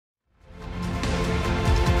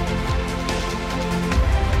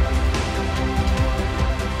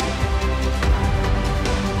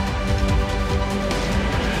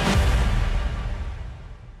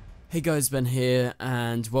Hey guys, Ben here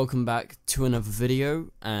and welcome back to another video,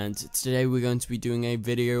 and today we're going to be doing a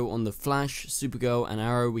video on the Flash, Supergirl and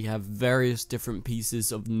Arrow. We have various different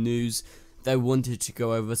pieces of news that I wanted to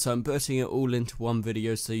go over, so I'm putting it all into one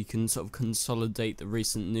video so you can sort of consolidate the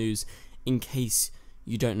recent news in case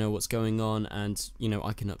you don't know what's going on, and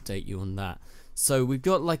I can update you on that. So we've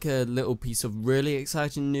got like a little piece of really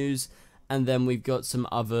exciting news, and then we've got some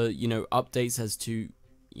other updates as to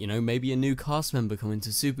maybe a new cast member coming to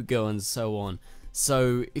Supergirl and so on.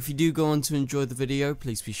 So if you do go on to enjoy the video,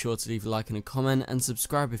 please be sure to leave a like and a comment and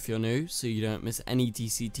subscribe if you're new so you don't miss any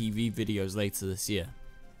DC TV videos later this year.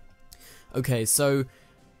 Okay, so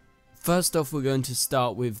first off we're going to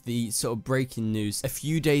start with the sort of breaking news. A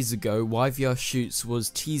few days ago, YVR Shoots was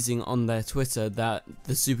teasing on their Twitter that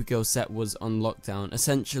the Supergirl set was on lockdown.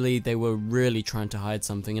 Essentially they were really trying to hide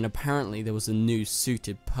something, and apparently there was a new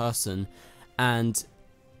suited person, and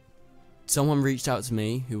someone reached out to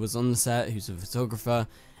me who was on the set, who's a photographer,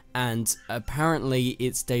 and apparently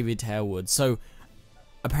it's David Harewood. So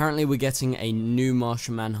apparently we're getting a new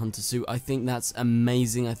Martian Manhunter suit. I think that's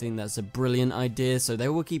amazing. I think that's a brilliant idea. So they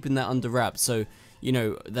were keeping that under wraps. So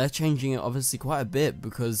they're changing it obviously quite a bit,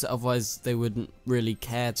 because otherwise they wouldn't really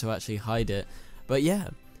care to actually hide it. But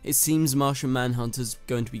yeah, it seems Martian Manhunter's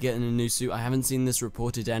going to be getting a new suit. I haven't seen this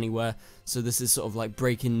reported anywhere, so this is sort of like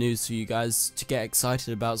breaking news for you guys to get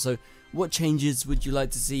excited about. So what changes would you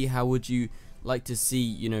like to see? How would you like to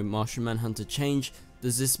see, Martian Manhunter change?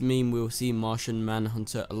 Does this mean we'll see Martian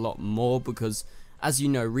Manhunter a lot more? Because, as you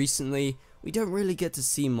know, recently, we don't really get to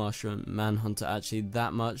see Martian Manhunter actually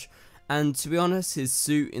that much. And to be honest, his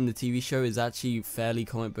suit in the TV show is actually fairly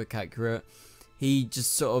comic book accurate. He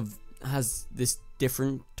just sort of has this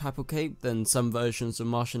different type of cape than some versions of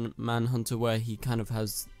Martian Manhunter, where he kind of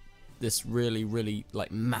has this really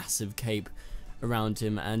like massive cape around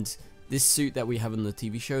him, and this suit that we have in the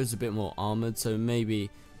TV show is a bit more armored, so maybe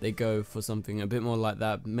they go for something a bit more like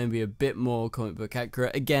that, maybe a bit more comic book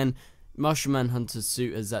accurate. Again, Martian Manhunter's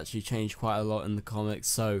suit has actually changed quite a lot in the comics,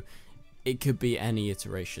 so it could be any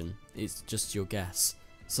iteration. It's just your guess.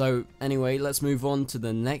 So anyway, let's move on to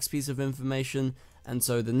the next piece of information. And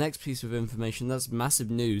so the next piece of information that's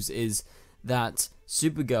massive news is that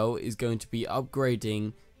Supergirl is going to be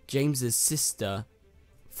upgrading James's sister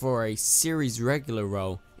for a series regular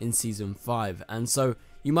role in season 5. And so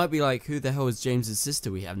you might be like, who the hell is James's sister?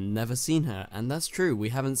 We have never seen her. And that's true, we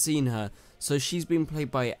haven't seen her. So she's been played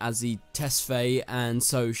by Azzy Tesfaye, and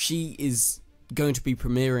so she is going to be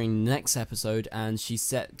premiering next episode, and she's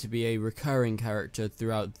set to be a recurring character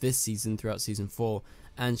throughout this season, throughout season 4.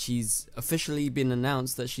 And she's officially been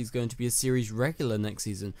announced that she's going to be a series regular next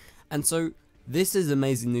season. And so this is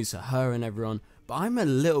amazing news for her and everyone, but I'm a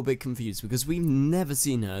little bit confused because we've never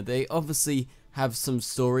seen her. They obviously have some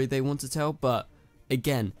story they want to tell, but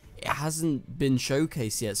again, it hasn't been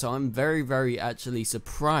showcased yet. So I'm very actually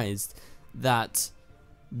surprised that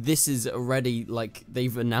this is already, like,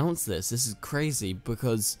 they've announced this. This is crazy,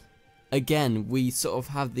 because again, we sort of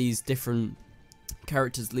have these different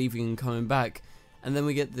characters leaving and coming back, and then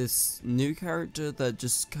we get this new character that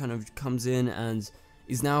just kind of comes in and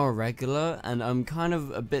is now a regular, and I'm kind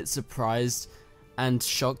of a bit surprised and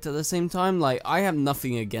shocked at the same time. Like, I have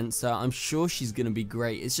nothing against her. I'm sure she's gonna be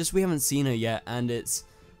great. It's just we haven't seen her yet, and it's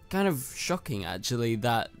kind of shocking actually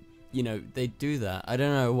that, they do that. I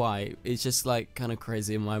don't know why. It's just like kind of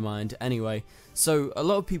crazy in my mind. Anyway, so a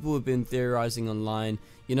lot of people have been theorizing online.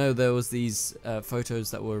 There was these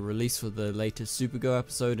photos that were released for the latest Supergirl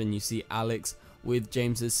episode, and you see Alex with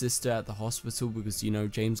James's sister at the hospital because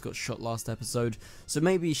James got shot last episode. So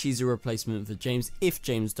maybe she's a replacement for James if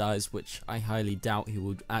James dies, which I highly doubt he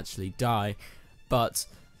would actually die. But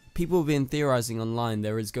people have been theorizing online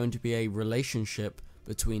there is going to be a relationship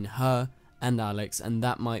between her and Alex, and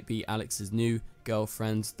that might be Alex's new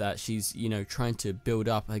girlfriend that she's trying to build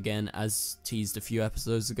up again. As teased a few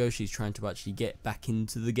episodes ago, she's trying to actually get back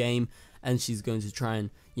into the game, and she's going to try and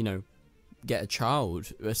get a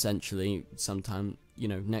child essentially sometime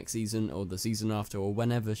next season or the season after, or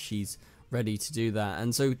whenever she's ready to do that.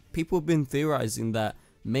 And so people have been theorizing that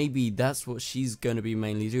maybe that's what she's going to be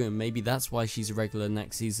mainly doing. Maybe that's why she's a regular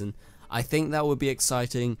next season. I think that would be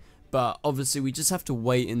exciting, but obviously we just have to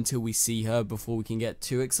wait until we see her before we can get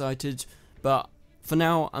too excited. But for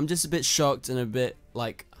now, I'm just a bit shocked and a bit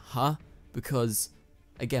like, huh? Because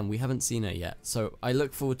again, we haven't seen her yet. So I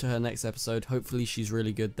look forward to her next episode. Hopefully she's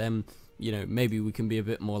really good. Then maybe we can be a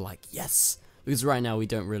bit more like, yes, because right now we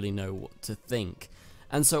don't really know what to think.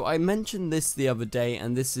 And so I mentioned this the other day,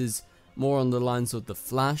 and this is more on the lines of the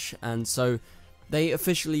Flash. And so they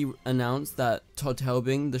officially announced that Todd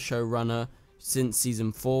Helbing, the showrunner, since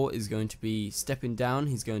season 4 is going to be stepping down,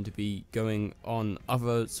 he's going to be going on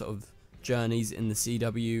other sort of journeys in the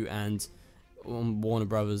CW and on Warner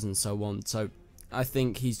Brothers and so on. So I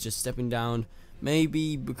think he's just stepping down,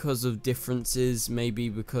 maybe because of differences, maybe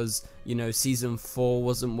because, you know, season 4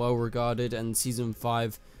 wasn't well regarded, and season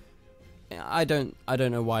 5, I don't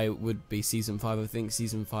know why it would be season 5. I think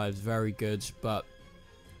season 5 is very good, but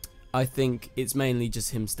I think it's mainly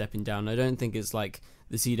just him stepping down. I don't think it's like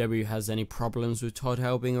the CW has any problems with Todd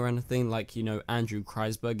helping or anything, like, you know, Andrew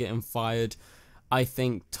Kreisberg getting fired. I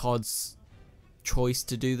think Todd's choice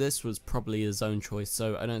to do this was probably his own choice,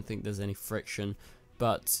 so I don't think there's any friction.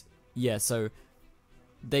 But yeah, so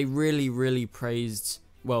they really praised,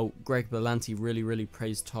 well, Greg Berlanti really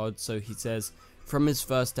praised Todd. So he says, from his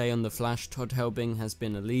first day on The Flash, Todd Helbing has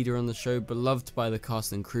been a leader on the show, beloved by the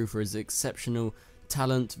cast and crew for his exceptional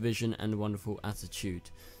talent, vision, and wonderful attitude.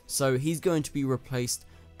 So he's going to be replaced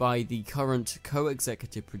by the current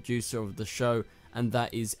co-executive producer of the show, and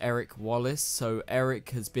that is Eric Wallace. So Eric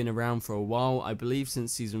has been around for a while, I believe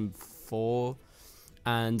since season 4,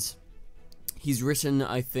 and he's written,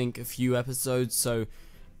 I think, a few episodes. So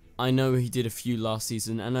I know he did a few last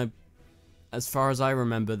season, and as far as I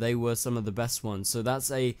remember, they were some of the best ones. So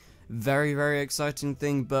that's a very exciting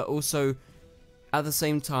thing, but also at the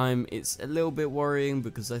same time, it's a little bit worrying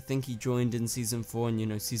because I think he joined in season 4, and, you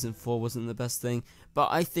know, season 4 wasn't the best thing. But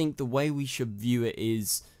I think the way we should view it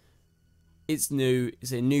is, it's new,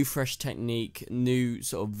 it's a new fresh technique, new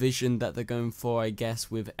sort of vision that they're going for, I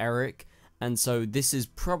guess, with Eric. And so this is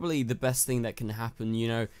probably the best thing that can happen, you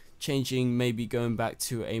know, changing, maybe going back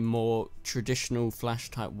to a more traditional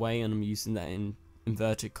Flash type way, and I'm using that in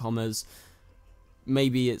inverted commas.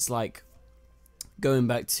 Maybe it's like going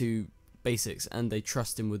back to basics, and they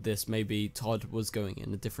trust him with this. Maybe Todd was going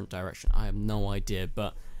in a different direction, I have no idea.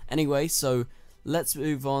 But anyway, so let's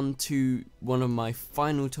move on to one of my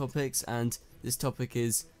final topics, and this topic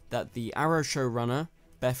is that the Arrow showrunner,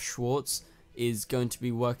 Beth Schwartz, is going to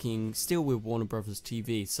be working still with Warner Brothers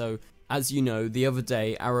TV. So as you know, the other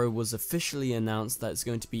day Arrow was officially announced that it's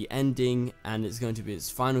going to be ending, and it's going to be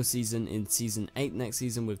its final season in season 8 next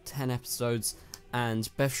season with 10 episodes. And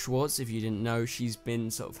Beth Schwartz, if you didn't know, she's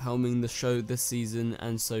been sort of helming the show this season,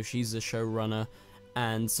 and so she's the showrunner.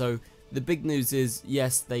 And so the big news is,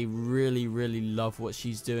 yes, they really love what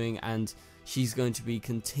she's doing, and she's going to be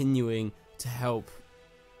continuing to help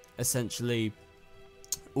essentially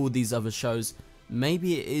all these other shows.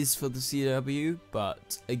 Maybe it is for the CW,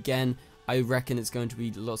 but again, I reckon it's going to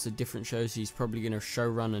be lots of different shows. She's probably going to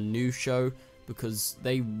showrun a new show, because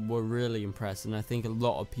they were really impressed, and I think a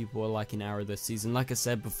lot of people are liking Arrow this season. Like I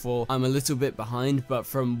said before, I'm a little bit behind, but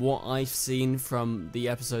from what I've seen from the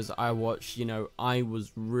episodes I watched, you know, I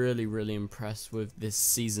was really impressed with this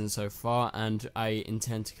season so far, and I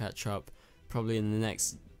intend to catch up probably in the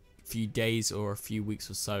next few days or a few weeks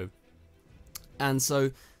or so. And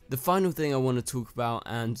so the final thing I want to talk about,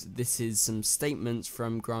 and this is some statements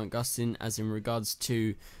from Grant Gustin as in regards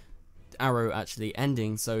to Arrow actually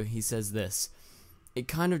ending. So he says this: "It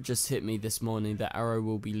kind of just hit me this morning that Arrow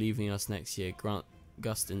will be leaving us next year," Grant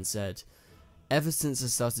Gustin said. "Ever since I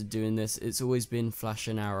started doing this, it's always been Flash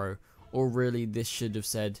and Arrow, or really this should have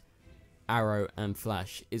said Arrow and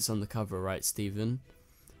Flash. It's on the cover, right, Stephen?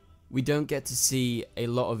 We don't get to see a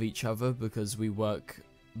lot of each other because we work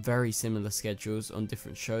very similar schedules on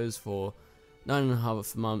different shows for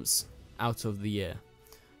 9.5 months out of the year.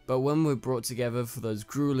 But when we're brought together for those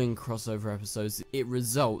grueling crossover episodes, it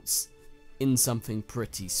results in something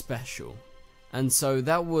pretty special." And so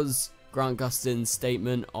that was Grant Gustin's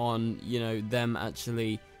statement on, you know, them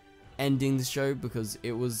actually ending the show, because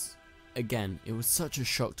it was, again, it was such a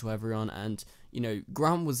shock to everyone. And, you know,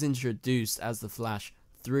 Grant was introduced as the Flash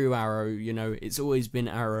through Arrow. You know, it's always been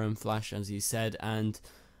Arrow and Flash, as he said, and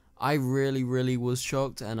I really was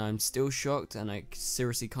shocked, and I'm still shocked, and I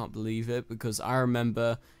seriously can't believe it, because I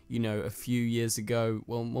remember, you know, a few years ago,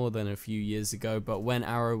 well, more than a few years ago, but when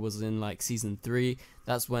Arrow was in like season 3,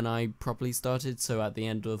 that's when I properly started, so at the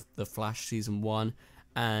end of The Flash season 1,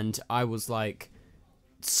 and I was like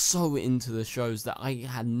so into the shows that I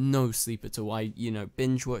had no sleep at all. I, you know,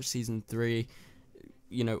 binge watched season 3,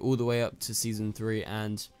 you know, all the way up to season 3,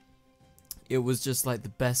 and it was just like the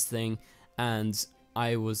best thing, and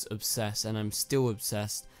I was obsessed, and I'm still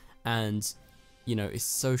obsessed. And, you know, it's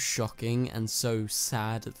so shocking and so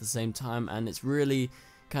sad at the same time, and it's really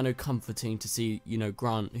kind of comforting to see, you know,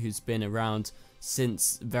 Grant, who's been around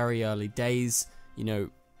since very early days, you know,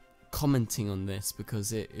 commenting on this,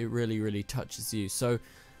 because it really touches you. So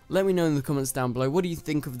let me know in the comments down below, what do you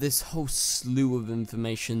think of this whole slew of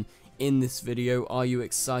information in this video? Are you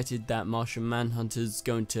excited that Martian Manhunter's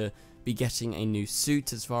going to be getting a new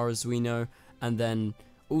suit as far as we know. And then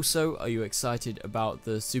also, are you excited about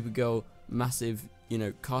the Supergirl massive,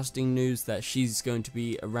 casting news that she's going to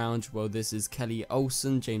be around? Well, this is Kelly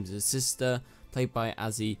Olsen, James's sister, played by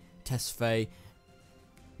Azzy Tesfaye,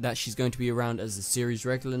 that she's going to be around as a series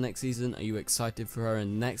regular next season. Are you excited for her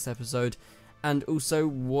in the next episode? And also,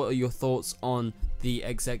 what are your thoughts on the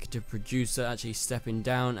executive producer actually stepping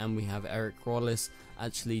down and we have Eric Wallace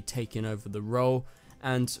actually taking over the role?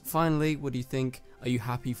 And finally, what do you think? Are you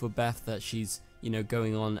happy for Beth that she's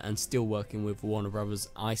going on and still working with Warner Brothers?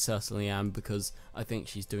 I certainly am, because I think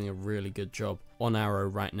she's doing a really good job on Arrow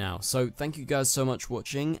right now. So thank you guys so much for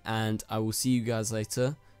watching, and I will see you guys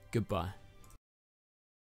later. Goodbye.